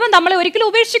ഉണ്ടെങ്കിലും ദൈവം നമ്മളെ ഒരിക്കലും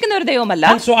ഉപേക്ഷിക്കുന്ന ഒരു ദൈവമല്ല.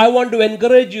 And so I want to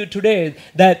encourage you today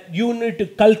that you need to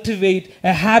cultivate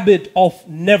a habit of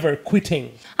never quitting.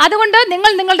 അതുകൊണ്ട്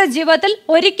നിങ്ങൾ നിങ്ങളുടെ ജീവിതത്തിൽ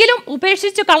ഒരിക്കലും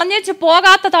ഉപേക്ഷിച്ച് കളഞ്ഞേച്ച്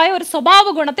പോകാത്തതായ ഒരു സ്വഭാവ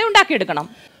ഗുണത്തെ ഉണ്ടാക്കിയെടുക്കണം.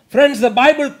 Friends, the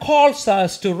Bible calls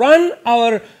us to run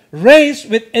our race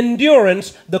with endurance,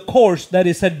 the course that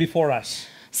is set before us.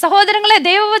 സഹോദരങ്ങളെ,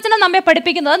 ദൈവവചനം നമ്മെ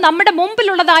പഠിപ്പിക്കുന്നത് നമ്മുടെ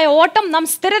മുമ്പിലുള്ളതായ ഓട്ടം നാം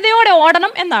സ്ഥിരതയോടെ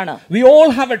ഓടണം എന്നാണ്. We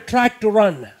all have a track to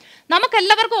run. നമുക്ക്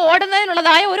എല്ലാവർക്കും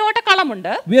ഓടുന്നതിനുള്ളതായ ഒരു ഓട്ടക്കളമുണ്ട്.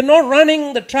 We are not running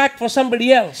the track for somebody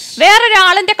else.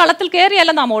 വേറൊരാളിന്റെ കളത്തിൽ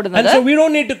കയറിയല്ല നാം ഓടുന്നത്. And so we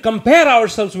don't need to compare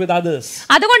ourselves with others.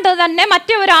 അതുകൊണ്ട് തന്നെ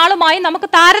മറ്റൊരാളുമായി നമുക്ക്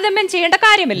താരതമ്യം ചെയ്യേണ്ട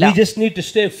കാര്യമില്ല. We just need to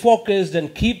stay focused and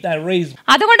keep that race.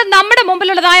 അതുകൊണ്ട് നമ്മുടെ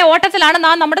മുമ്പിലുള്ളതായ ഓട്ടത്തിലാണ്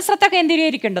നാം നമ്മുടെ ശ്രദ്ധ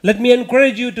കേന്ദ്രീകരിക്കേണ്ടത്. Let me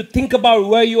encourage you to think about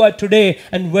where you are today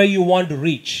and where you want to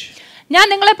reach. ഞാൻ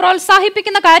നിങ്ങളെ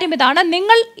പ്രോത്സാഹിപ്പിക്കുന്ന കാര്യം ഇതാണ്,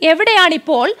 നിങ്ങൾ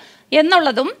എവിടെയാണിപ്പോൾ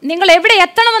എന്നുള്ളതും നിങ്ങൾ എവിടെ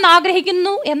എത്തണമെന്ന്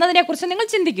ആഗ്രഹിക്കുന്നു എന്നതിനെ കുറിച്ച് നിങ്ങൾ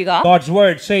ചിന്തിക്കുക. God's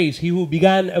word says, he who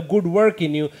began a good work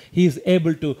in you, he is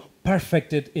able to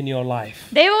perfect it in your life.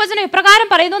 ദൈവവചനം ഇപ്രകാരം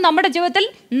പറയുന്നു, നമ്മുടെ ജീവിതത്തിൽ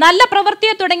നല്ല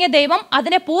പ്രവൃത്തിയെ തുടങ്ങിയ ദൈവം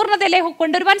അതിനെ പൂർണ്ണതയിലേക്ക്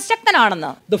കൊണ്ടുവരുവാൻ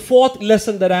ശക്തനാണെന്ന്. The fourth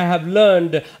lesson that I have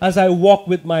learned as I walk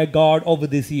with my God over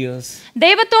these years.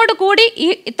 ദൈവത്തോട് കൂടി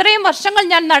ഇത്രയും വർഷങ്ങൾ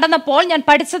ഞാൻ നടന്നപ്പോൾ ഞാൻ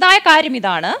പഠിച്ചതായ കാര്യം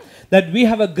ഇതാണ്. That we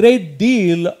have a great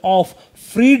deal of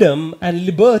freedom and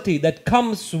liberty that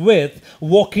comes with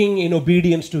walking in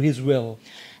obedience to His will.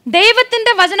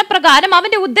 ദൈവത്തിന്റെ വചനപ്രകാരം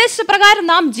അവന്റെ ഉദ്ദേശപ്രകാരം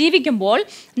നാം ജീവിക്കുമ്പോൾ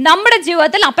നമ്മുടെ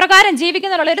ജീവിതത്തിൽ അപ്രകാരം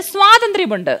ജീവിക്കുന്നതിനുള്ള ഒരു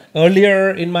സ്വാതന്ത്ര്യമുണ്ട്. Earlier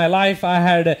in my life I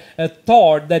had a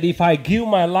thought that if I give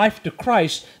my life to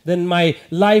Christ then my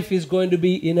life is going to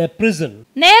be in a prison.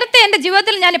 നേരത്തെ എന്റെ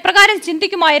ജീവിതത്തിൽ ഞാൻ ഇപ്രകാരം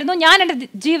ചിന്തിക്കുമായിരുന്നു, ഞാൻ എന്റെ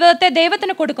ജീവിതത്തെ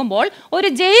ദൈവത്തിന് കൊടുക്കുമ്പോൾ ഒരു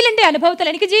ജയിലിന്റെ അനുഭവത്തിൽ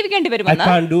എനിക്ക് ജീവിക്കേണ്ടി വരുമെന്ന്.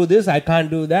 I can't do this, I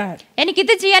can't do that. എനിക്ക്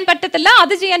ഇത് ചെയ്യാൻ പറ്റത്തില്ല,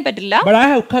 അത് ചെയ്യാൻ പറ്റില്ല. But I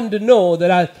have come to know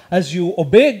that as you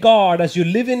obey God, as you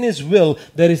live in His will,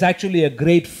 there is actually a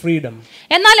great freedom.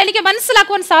 എന്നാൽ എനിക്ക്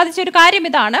മനസ്സിലാക്കുവാൻ സാധിച്ച ഒരു കാര്യം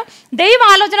ഇതാണ്,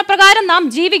 ദൈവാലോചന പ്രകാരം നാം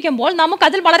ജീവിക്കുമ്പോൾ നമുക്ക്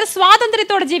അതിൽ വളരെ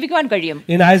സ്വാതന്ത്ര്യത്തോടെ ജീവിക്കുവാൻ കഴിയും.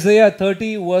 In Isaiah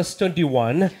 30 verse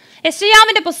 21,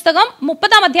 യെശയ്യാവിന്റെ പുസ്തകം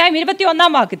 30-ാം അധ്യായം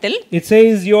 21-ാം വാക്യത്തിൽ it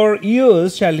says, your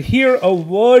ears shall hear a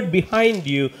word behind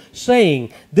you saying,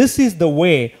 this is the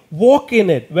way, walk in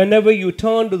it, whenever you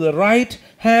turn to the right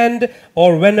hand or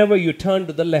whenever you turn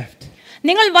to the left.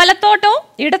 നിങ്ങൾ വലത്തോട്ടോ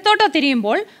ഇടത്തോട്ടോ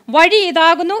തിരിയുമ്പോൾ വഴി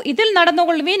ഇതാകുന്നു, ഇതിൽ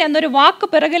നടന്നുകൊള്ളുവീൻ എന്നൊരു വാക്ക്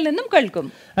പിറകിൽ നിന്നും കേൾക്കും.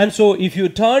 And so if you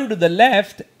turn to the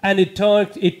left and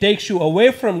it takes you away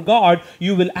from God,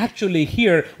 you will actually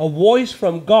hear a voice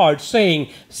from God saying,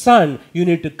 son, you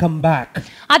need to come back.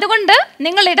 അതുകൊണ്ട്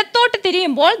നിങ്ങൾ ഇടത്തോട്ട്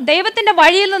തിരിയുമ്പോൾ ദൈവത്തിന്റെ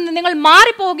വഴിയിൽ നിന്ന് നിങ്ങൾ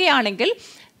മാറിപ്പോവുകയാണെങ്കിൽ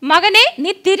മകനെ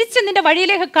നീ തിരിച്ച് നിന്റെ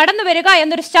വഴിയിലേക്ക് കടന്നു വരിക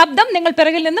എന്നൊരു ശബ്ദം നിങ്ങൾ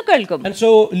പിറകിൽ നിന്ന് കേൾക്കും. And so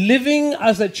living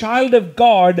as a child of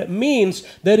God means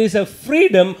there is a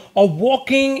freedom of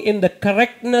walking in the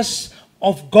correctness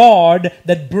of God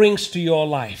that brings to your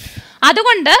life.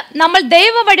 അതുകൊണ്ട് നമ്മൾ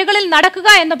ദൈവ വഴികളിൽ നടക്കുക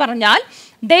എന്ന് പറഞ്ഞാൽ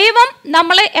ദൈവം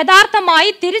നമ്മളെ യഥാർത്ഥമായി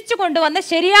തിരിച്ചു കൊണ്ടുവന്ന്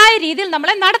ശരിയായ രീതിയിൽ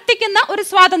നമ്മളെ നടത്തിക്കുന്ന ഒരു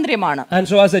സ്വാതന്ത്ര്യമാണ്. And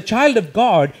so as a child of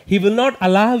God, He will not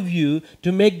allow you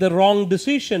to make the wrong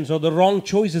decisions or the wrong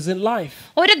choices in life.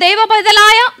 ഒരു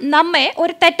ദൈവപൈതലായ നമ്മെ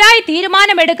ഒരു തെറ്റായ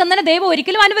തീരുമാനം എടുക്കുന്നതിന് ദൈവം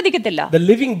ഒരിക്കലും അനുവദിക്കത്തില്ല. The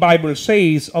Living Bible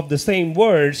says of the same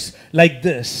words like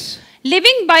this.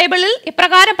 Living ബൈബിളിൽ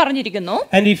ഇപ്രകാരം പറഞ്ഞിരിക്കുന്നു,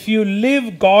 and if you live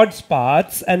God's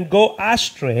paths and go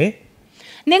astray,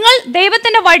 നിങ്ങൾ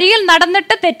ദൈവത്തിന്റെ വഴിയിൽ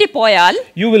നടന്നിട്ട് തെറ്റിപ്പോയാൽ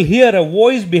you will hear a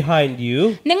voice behind you,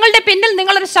 നിങ്ങളുടെ പിന്നിൽ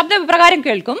നിങ്ങൾ ഒരു ശബ്ദം ഇപ്രകാരം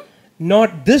കേൾക്കും, not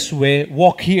this way,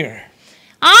 walk here.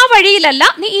 ആ വഴിയിലല്ല,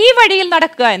 നീ ഈ വഴിയിൽ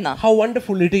നടക്കുക എന്ന്. How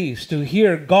wonderful it is to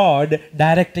hear God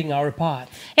directing our path.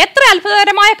 എത്ര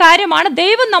അത്ഭുതകരമായ കാര്യമാണ്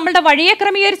ദൈവം നമ്മുടെ വഴിയെ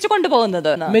ക്രമീകരിച്ചു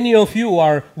കൊണ്ടുപോകുന്നത്. Many of you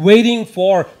are waiting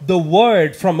for the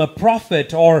word from a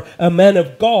prophet or a man of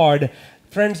God.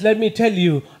 Friends, let me tell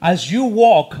you, as you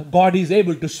walk, God is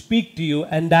able to speak to you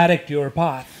and direct your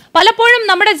path. പലപ്പോഴും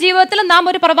നമ്മുടെ ജീവിതത്തിൽ നാം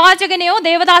ഒരു പ്രവാചകനെയോ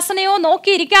ദേവദാസനെയോ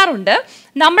നോക്കിയിരിക്കാറുണ്ട്,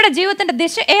 നമ്മുടെ ജീവിതത്തിന്റെ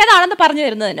ദിശ ഏതാണെന്ന് പറഞ്ഞു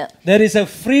തരുന്നതിന്. There is a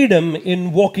freedom in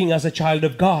walking as a child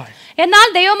of God. എന്നാൽ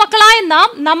ദൈവമക്കളായ നാം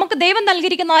നമുക്ക് ദൈവം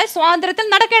നൽകിയിരിക്കുന്ന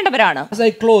സ്വാതന്ത്ര്യത്തിൽ നടക്കേണ്ടവരാണ്. As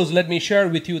I close, let me share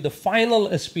with you the final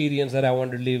experience that I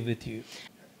want to leave with you.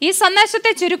 ഈ സന്ദേശത്തെ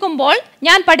ചുരുക്കുമ്പോൾ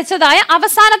ഞാൻ പഠിച്ചതായ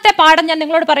അവസാനത്തെ പാഠം ഞാൻ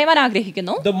നിങ്ങളോട് പറയുവാൻ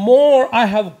ആഗ്രഹിക്കുന്നു. The more I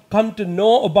have come to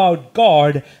know about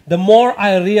God, the more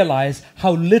I realize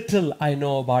how little I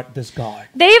know about this God.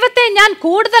 ദൈവത്തെ ഞാൻ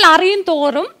കൂടുതൽ അറിയും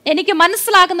തോറും എനിക്ക്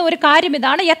മനസ്സിലാകുന്ന ഒരു കാര്യം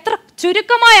ഇതാണ്, എത്ര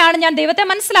ചുരുക്കമായാണ് ഞാൻ ദൈവത്തെ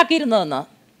മനസ്സിലാക്കിയിരുന്നതെന്ന്.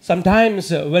 Sometimes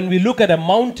when we look at a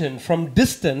mountain from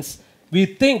distance, we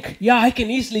think, yeah, I can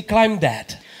easily climb that.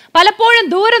 പലപ്പോഴും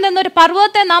ദൂരെ നിന്നൊരു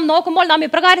പർവ്വതത്തെ നാം നോക്കുമ്പോൾ നാം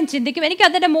ഇപ്രകാരം ചിന്തിക്കും, എനിക്ക്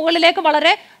അതിന്റെ മുകളിലേക്ക്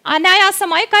വളരെ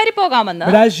അനായാസമായി കയറി പോകാമെന്ന്.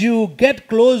 But as you get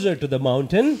closer to the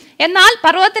mountain, എന്നാൽ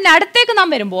പർവ്വതത്തിന്റെ അടുത്തേക്ക് നാം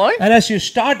വരുമ്പോൾ, and as you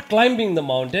start climbing the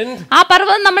mountain, ആ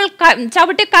പർവ്വതം നമ്മൾ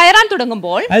ചവിട്ടി കയറാൻ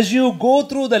തുടങ്ങുമ്പോൾ, as you go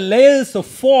through the layers of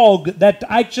fog that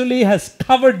actually has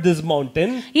covered this mountain,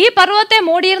 ഈ പർവ്വതത്തെ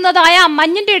മൂടിയിരുന്നതായ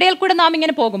മഞ്ഞിന്റെ ഇടയിൽ കൂടെ നാം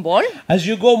ഇങ്ങനെ പോകുമ്പോൾ, as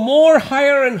you go more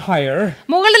higher and higher,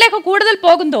 മുകളിലേക്ക് കൂടുതൽ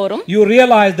പോകുന്തോറും you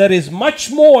realize there is much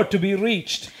more to be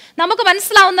reached. നമുക്ക്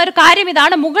മനസ്സിലാവുന്ന ഒരു കാര്യം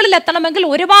ഇതാണ്, മുകളിൽ എത്തണമെങ്കിൽ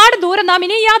ഒരുപാട് ദൂരം നാം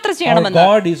ഇനി യാത്ര ചെയ്യണമെന്ന്. Our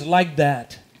God is like that.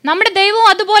 നമ്മുടെ ദൈവം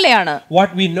അതുപോലെയാണ്.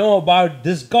 What we know about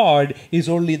this God is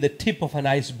only the tip of an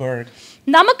iceberg.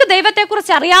 നമുക്ക്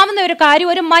ദൈവത്തെക്കുറിച്ച് അറിയാവുന്ന ഒരു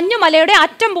കാര്യം ഒരു മഞ്ഞുമലയുടെ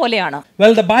അറ്റം പോലെയാണ്.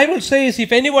 Well, the Bible says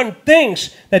if anyone thinks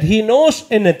that he knows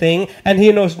anything and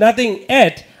he knows nothing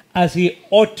yet as he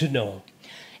ought to know.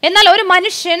 എന്നാൽ ഒരു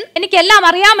മനുഷ്യൻ എനിക്കെല്ലാം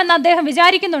അറിയാമെന്ന് അദ്ദേഹം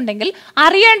വിചാരിക്കുന്നുണ്ടെങ്കിൽ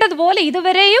അറിയേണ്ടതുപോലെ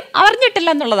ഇതുവരെയും അറിഞ്ഞിട്ടില്ല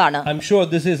എന്നുള്ളതാണ്. I'm sure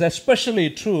this is especially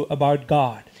true about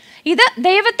God. ഇത്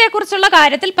ദൈവത്തെക്കുറിച്ചുള്ള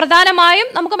കാര്യത്തിൽ പ്രധാനമായും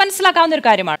നമുക്ക് മനസ്സിലാക്കാവുന്ന ഒരു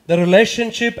കാര്യമാണ്. The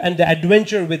relationship and the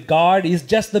adventure with God is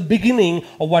just the beginning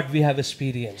of what we have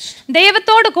experienced.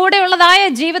 ദൈവത്തോട് കൂടെയുള്ളതായ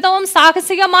ജീവിതവും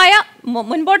സാഹസികമായ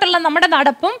മുൻപോട്ടുള്ള നമ്മുടെ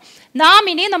നടപ്പും നാം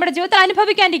ഇനി നമ്മുടെ ജീവിതത്തിൽ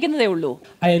അനുഭവിക്കാനിരിക്കുന്നതേ ഉള്ളൂ.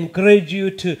 I encourage you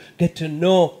to get to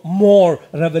know more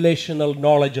revelational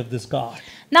knowledge of this God.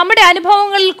 നമ്മുടെ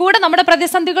അനുഭവങ്ങളിൽ കൂടെ നമ്മുടെ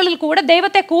പ്രതിസന്ധികളിൽ കൂടെ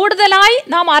ദൈവത്തെ കൂടുതലായി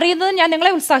നാം അറിയുന്നത് ഞാൻ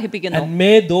നിങ്ങളെ ഉത്സാഹിപ്പിക്കുന്നു. And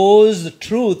may those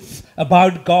truths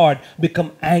about God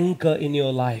become anchor in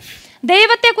your life.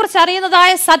 ദൈവത്തെക്കുറിച്ച്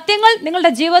അറിയുന്നതായ സത്യങ്ങൾ നിങ്ങളുടെ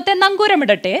ജീവിതത്തെ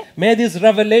നങ്കൂരമിടട്ടെ. May these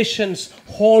revelations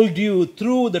hold you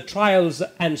through the trials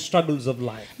and struggles of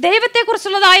life.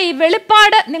 ദൈവത്തെക്കുറിച്ചുള്ളതായ ഈ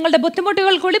വെളിപ്പാട് നിങ്ങളുടെ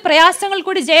ബുദ്ധിമുട്ടുകൾ കൂടി പ്രയാസങ്ങൾ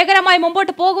കൂടി ജയകരമായി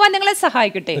മുമ്പോട്ട് പോകുവാൻ നിങ്ങളെ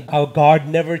സഹായിക്കട്ടെ. Our God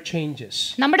never changes.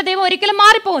 നമ്മുടെ ദൈവം ഒരിക്കലും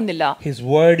മാറിപ്പോകുന്നില്ല. His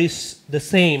word is the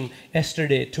same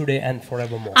yesterday, today and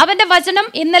forevermore. അവന്റെ വചനം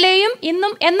ഇന്നലെയും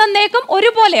ഇന്നും എന്നേക്കും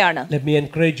ഒരുപോലെയാണ്. Let me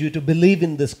encourage you to believe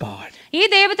in this God. ഈ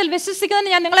ദൈവത്തിൽ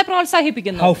വിശ്വസിക്കുന്നതിന് ഞാൻ നിങ്ങളെ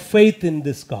പ്രോത്സാഹിപ്പിക്കുന്നു. Have faith in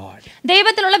this God.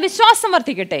 ദൈവത്തിലുള്ള വിശ്വാസം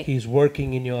വർദ്ധിക്കട്ടെ. He is working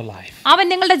in your life. അവൻ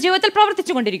നിങ്ങളുടെ ജീവിതത്തിൽ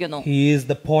പ്രവർത്തിച്ചുകൊണ്ടിരിക്കുന്നു. He is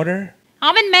the potter.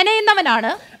 അവൻ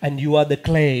മെനയുന്നവനാണ്. And you are the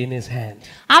clay in his hand.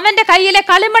 അവന്റെ കയ്യിലെ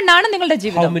കളിമണ്ണാണ് നിങ്ങളുടെ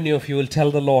ജീവിതം. How many of you will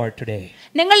tell the Lord today?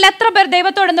 നിങ്ങൾ എത്ര പേർ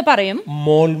ദൈവത്തോടെന്ന് പറയും?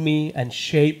 Mold me and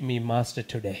shape me, Master,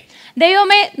 today.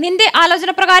 ദൈവമേ നിന്റെ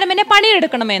ആലോചന പ്രകാരം എന്നെ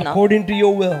പണിയെടുക്കണമെന്ന്. According to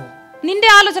your will. നിന്റെ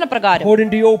ആലോചന പ്രകാരം. According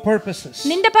to your purposes.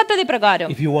 നിന്റെ പദ്ധതി പ്രകാരം.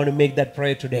 If you want to make that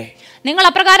prayer today. നിങ്ങൾ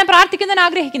അപ്രകാരം പ്രാർത്ഥിക്കാൻ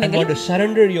ആഗ്രഹിക്കുന്നെങ്കിൽ. And want to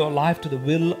surrender your life to the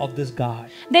will of this God.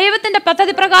 ദൈവത്തിന്റെ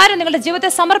പദ്ധതി പ്രകാരം നിങ്ങളുടെ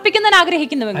ജീവിതത്തെ സമർപ്പിക്കാൻ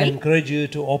ആഗ്രഹിക്കുന്നുവെങ്കിൽ. I encourage you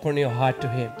to open your heart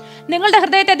to him. നിങ്ങളുടെ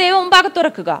ഹൃദയത്തെ ദൈവം മുമ്പാകെ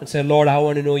തുറക്കുക. And say, Lord, I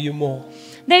want to know you more.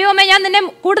 ദൈവമേ ഞാൻ നിന്നെ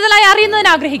കൂടുതലായി അറിയുന്നതിന്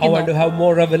I ആഗ്രഹിക്കുന്നു. want to have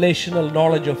more revelational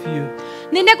knowledge of you.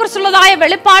 നിന്നെക്കുറിച്ചുള്ളതായ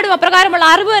വെളിപ്പാടും അപ്രകാരമുള്ള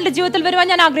അറിവും എൻ്റെ ജീവിതത്തിൽ വരുവാൻ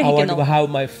ഞാൻ ആഗ്രഹിക്കുന്നു. I want to have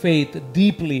my faith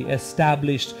deeply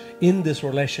established in this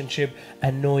relationship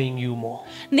and knowing you more.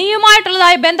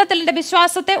 നീയുമായിട്ടുള്ളതായ ബന്ധത്തിൽ എൻ്റെ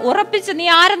വിശ്വാസത്തെ ഉറപ്പിച്ച് നീ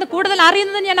ആരെന്ന് കൂടുതൽ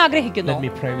അറിയുന്നതിന് ഞാൻ ആഗ്രഹിക്കുന്നു. Let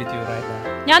me pray with you right now.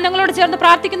 ഞാൻ നിങ്ങളോട് ചേർന്ന്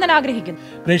പ്രാർത്ഥിക്കുന്നതിന് ആഗ്രഹിക്കുന്നു.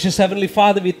 Gracious Heavenly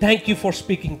Father, we thank you for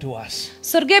speaking to us.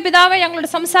 സ്വർഗീയ പിതാവേ ഞങ്ങളോട്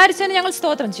സംസാരിച്ചതിന് ഞങ്ങൾ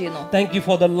സ്തോത്രം ചെയ്യുന്നു. Thank you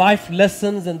for the life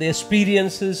lessons and the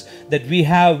experiences that we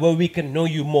have where we can know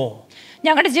you more.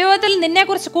 ഞങ്ങളുടെ ജീവിതത്തിൽ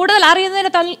നിന്നെക്കുറിച്ച് കൂടുതൽ അറിയുന്നതിന്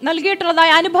നൽകിയിട്ടുള്ളതായ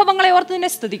അനുഭവങ്ങളെ ഓർത്ത് നിന്നെ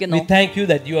സ്തുതിക്കുന്നു. We thank you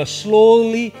that you are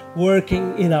slowly working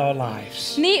in our lives.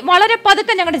 നീ വളരെ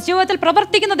പതുക്കെ ഞങ്ങളുടെ ജീവിതത്തിൽ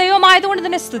പ്രവർത്തിക്കുന്ന ദൈവമായതുകൊണ്ട്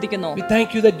നിന്നെ സ്തുതിക്കുന്നു. We thank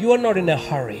you that you are not in a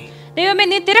hurry. ദൈവമേ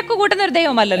നീ തിരക്ക് കൂട്ടുന്ന ഒരു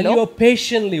ദൈവമല്ലല്ലോ. You are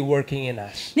patiently working in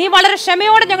us. നീ വളരെ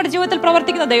ക്ഷമയോടെ ഞങ്ങളുടെ ജീവിതത്തിൽ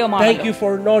പ്രവർത്തിക്കുന്ന ദൈവമാണ്. Thank you for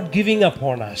not giving up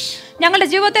on us. ഞങ്ങളുടെ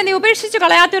ജീവിതത്തെ നീ ഉപേക്ഷിച്ച്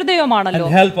കളയാത്ത ഒരു ദൈവമാണല്ലോ.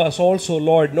 And help us also,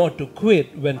 Lord, not to quit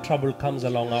when trouble comes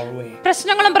along our way.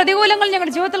 പ്രശ്നങ്ങളും പ്രതികൂലങ്ങളും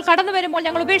ഞങ്ങളുടെ ജീവിതത്തിൽ കടന്നു വരുമ്പോൾ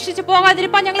ഞങ്ങൾ ഉപേക്ഷിച്ച്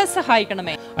പോകാതിരിക്കാൻ ഞങ്ങളെ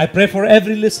സഹായിക്കണമേ. I pray for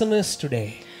every listener today.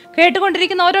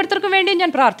 കേട്ടുകൊണ്ടിരിക്കുന്ന ഓരോരുത്തർക്കും വേണ്ടി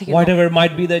ഞാൻ പ്രാർത്ഥിക്കുന്നു. Whatever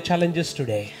might be their challenges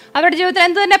today. അവരുടെ ജീവിതത്തിൽ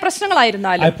എന്ത് തന്നെ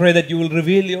പ്രശ്നങ്ങളായിരുന്നാലും. I pray that you will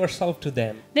reveal yourself to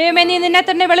them. ദൈവമേ നീ നിന്നെ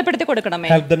തന്നെ വെളിപ്പെടുത്തി കൊടുക്കണമേ.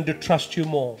 Help them to trust you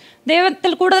more.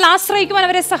 ദൈവത്തിൽ കൂടുതൽ ആശ്രയിക്കുവാൻ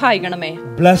അവരെ സഹായിക്കണമേ.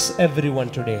 Bless everyone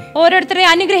today. ഓരോരുത്തരെ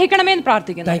അനുഗ്രഹിക്കണമേ എന്ന്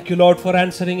പ്രാർത്ഥിക്കുന്നു. Thank you, Lord, for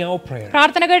answering our prayer.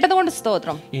 പ്രാർത്ഥന കേട്ടതുകൊണ്ട്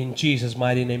സ്തോത്രം. In Jesus'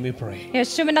 mighty name we pray.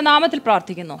 യേശുവിന്റെ നാമത്തിൽ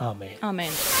പ്രാർത്ഥിക്കുന്നു. Amen.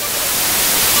 ആമേൻ.